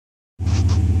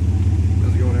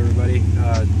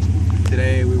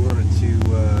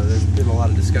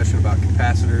discussion about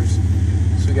capacitors.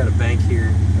 So we got a bank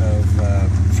here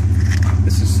of,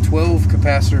 this is 12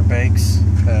 capacitor banks,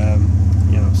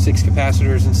 you know, 6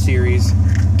 capacitors in series,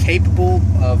 capable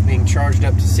of being charged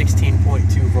up to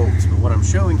 16.2 volts. But what I'm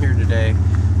showing here today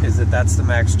is that that's the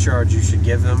max charge you should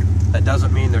give them. That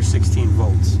doesn't mean they're 16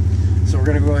 volts. So we're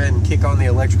going to go ahead and kick on the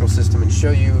electrical system and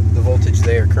show you the voltage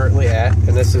they are currently at.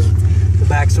 And this is the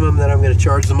maximum that I'm going to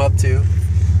charge them up to.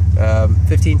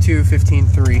 15.2,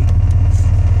 15.3.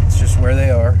 It's just where they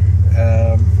are.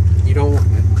 You don't.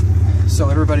 So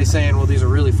everybody's saying, well, these are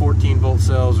really 14 volt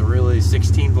cells or really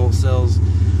 16 volt cells.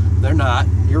 They're not.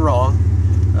 You're wrong.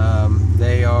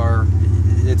 They are.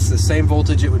 It's the same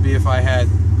voltage it would be if I had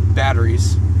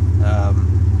batteries.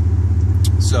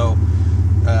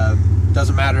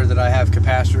 Doesn't matter that I have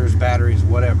capacitors, batteries,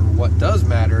 whatever. What does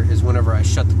matter is whenever I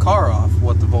shut the car off,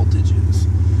 what the voltage is.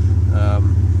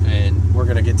 And we're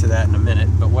going to get to that in a minute.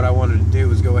 But what I wanted to do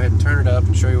was go ahead and turn it up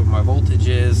and show you what my voltage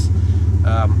is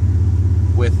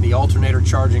with the alternator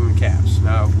charging the caps.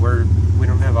 Now we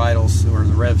don't have idles or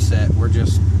the rev set. We're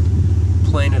just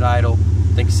plain at idle.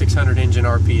 I think 600 engine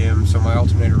RPM, so my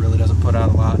alternator really doesn't put out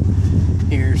a lot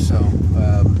here. So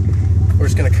we're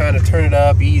just going to kind of turn it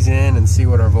up, ease in, and see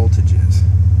what our voltage is.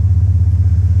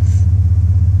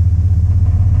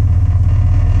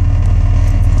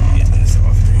 Get this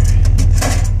off here.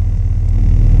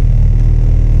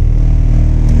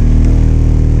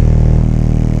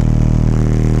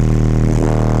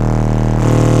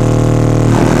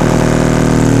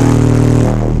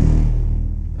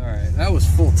 Alright, that was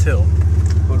full tilt.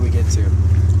 What did we get to?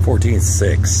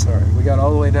 14.6. Alright, we got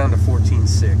all the way down to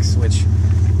 14.6, which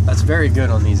that's very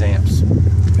good on these amps.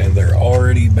 And they're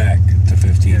already back to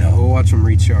 15. Yeah, we'll watch them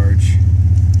recharge.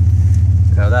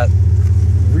 Now that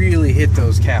really hit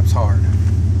those caps hard.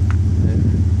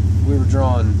 We were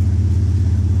drawing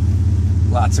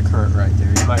lots of current right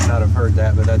there. You might not have heard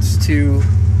that, but that's 2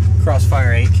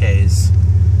 Crossfire 8Ks.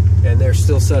 And they're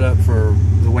still set up for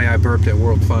the way I burped at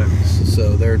World Finals.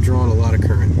 So they're drawing a lot of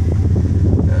current.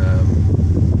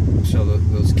 So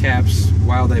those caps,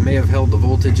 while they may have held the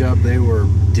voltage up, they were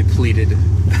depleted. You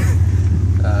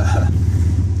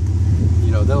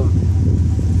know,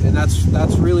 and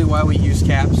that's really why we use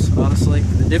caps, honestly.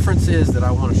 The difference is that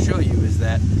I want to show you is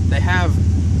that they have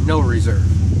no reserve.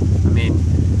 I mean,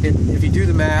 if you do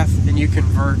the math and you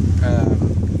convert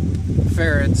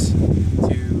farads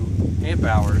to amp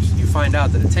hours, you find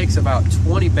out that it takes about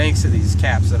 20 banks of these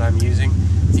caps that I'm using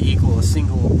to equal a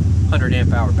single 100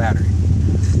 amp hour battery.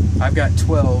 I've got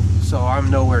 12, so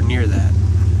I'm nowhere near that.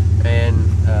 And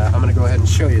I'm going to go ahead and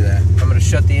show you that. I'm going to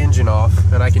shut the engine off,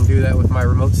 and I can do that with my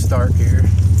remote start here.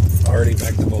 Already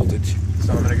back to voltage.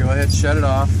 So I'm going to go ahead and shut it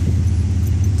off.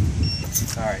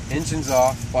 Alright, engine's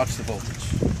off. Watch the voltage.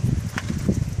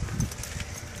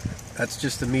 That's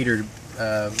just the meter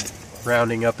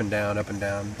rounding up and down, up and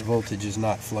down. The voltage is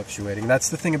not fluctuating. That's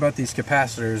the thing about these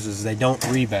capacitors, is they don't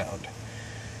rebound.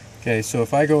 Okay, so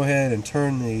if I go ahead and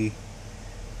turn the...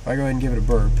 If I go ahead and give it a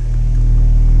burp,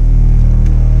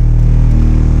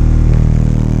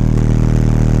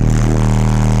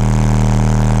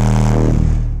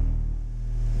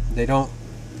 they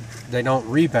don't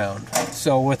rebound.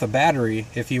 So with a battery,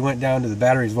 if you went down to the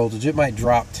battery's voltage, it might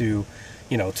drop to,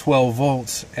 you know, 12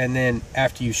 volts, and then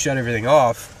after you shut everything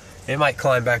off, it might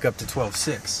climb back up to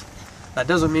 12.6. That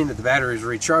doesn't mean that the battery is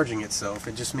recharging itself.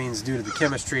 It just means due to the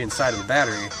chemistry inside of the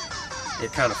battery,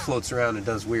 it kind of floats around and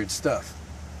does weird stuff.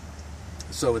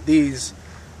 So with these,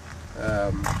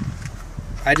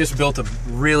 I just built a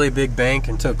really big bank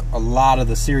and took a lot of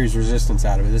the series resistance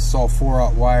out of it. This is all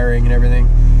 4-aught wiring and everything.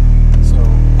 So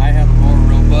I have a more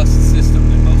robust system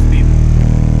than most people.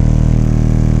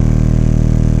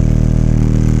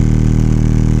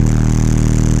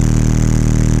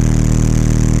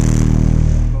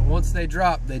 But once they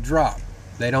drop, they drop.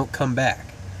 They don't come back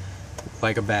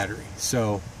like a battery.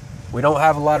 So we don't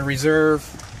have a lot of reserve.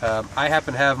 I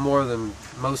happen to have more than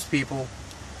most people,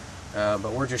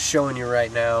 but we're just showing you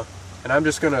right now. And I'm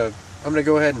gonna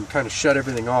go ahead and kind of shut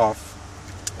everything off,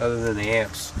 other than the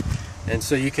amps, and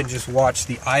so you can just watch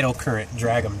the idle current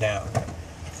drag them down.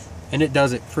 And it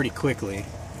does it pretty quickly.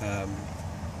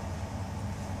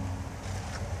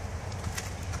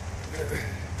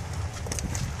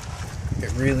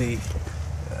 It really,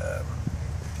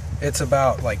 it's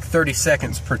about like 30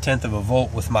 seconds per tenth of a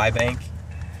volt with my bank.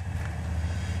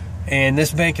 And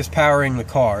this bank is powering the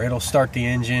car. It'll start the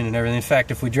engine and everything. In fact,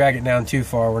 if we drag it down too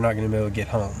far, we're not going to be able to get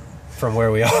home from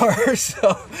where we are.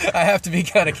 So I have to be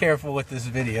kind of careful with this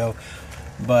video.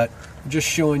 But just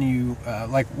showing you,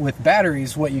 like with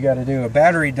batteries, what you got to do. A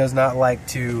battery does not like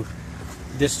to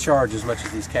discharge as much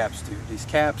as these caps do. These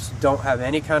caps don't have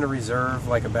any kind of reserve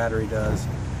like a battery does,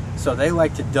 so they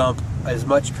like to dump as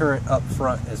much current up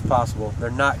front as possible.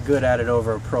 They're not good at it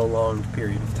over a prolonged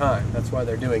period of time. That's why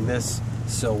they're doing this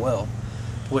so well.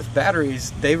 With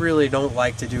batteries, they really don't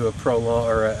like to do a prolong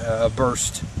or a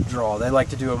burst draw. They like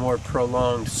to do a more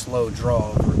prolonged, slow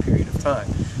draw over a period of time.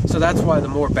 So that's why the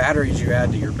more batteries you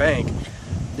add to your bank,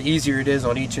 the easier it is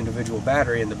on each individual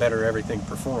battery, and the better everything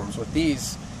performs. With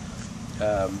these,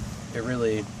 it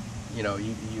really, you know,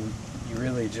 you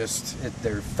really just,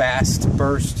 they're fast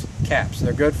burst caps.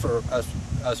 They're good for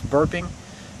us burping.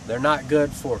 They're not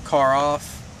good for car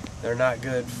off. They're not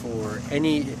good for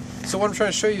any. So what I'm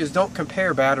trying to show you is don't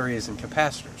compare batteries and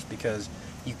capacitors, because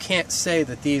you can't say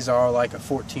that these are like a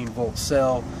 14-volt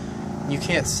cell. You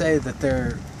can't say that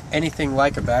they're anything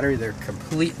like a battery. They're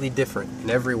completely different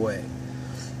in every way,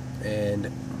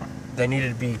 and they need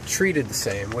to be treated the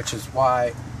same, which is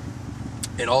why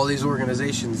in all these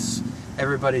organizations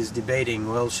everybody's debating,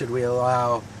 well, should we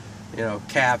allow, you know,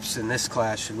 caps in this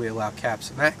class, should we allow caps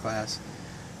in that class?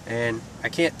 And I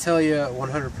can't tell you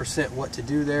 100% what to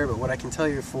do there, but what I can tell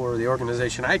you for the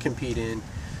organization I compete in,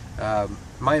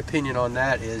 my opinion on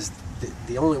that is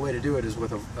the only way to do it is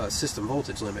with a system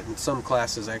voltage limit. And some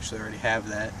classes actually already have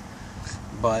that.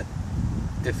 But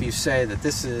if you say that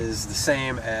this is the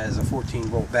same as a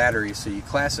 14-volt battery, so you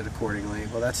class it accordingly,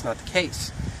 well, that's not the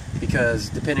case. Because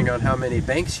depending on how many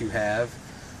banks you have,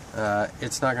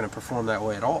 it's not going to perform that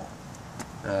way at all.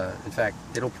 In fact,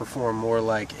 it'll perform more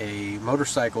like a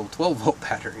motorcycle 12-volt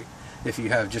battery if you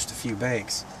have just a few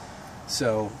banks.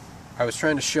 So I was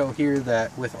trying to show here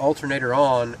that with alternator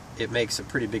on, it makes a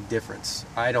pretty big difference.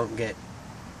 I don't get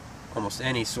almost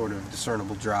any sort of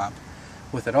discernible drop.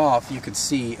 With it off, you could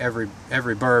see every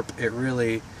burp. It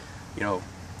really, you know,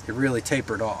 it really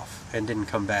tapered off and didn't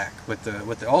come back. With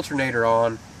the alternator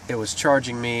on, it was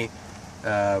charging me.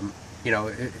 You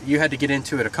know, you had to get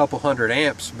into it a couple hundred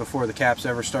amps before the caps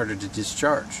ever started to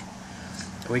discharge.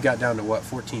 We got down to what,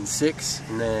 14.6,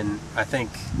 and then I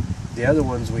think the other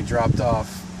ones we dropped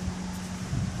off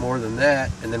more than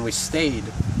that, and then we stayed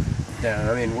down.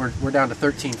 I mean, we're down to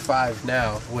 13.5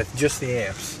 now with just the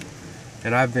amps,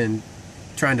 and I've been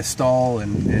trying to stall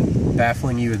and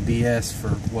baffling you with BS for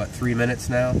what, 3 minutes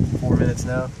now, 4 minutes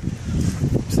now.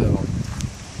 So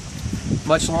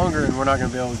much longer and we're not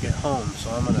going to be able to get home, so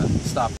I'm going to stop.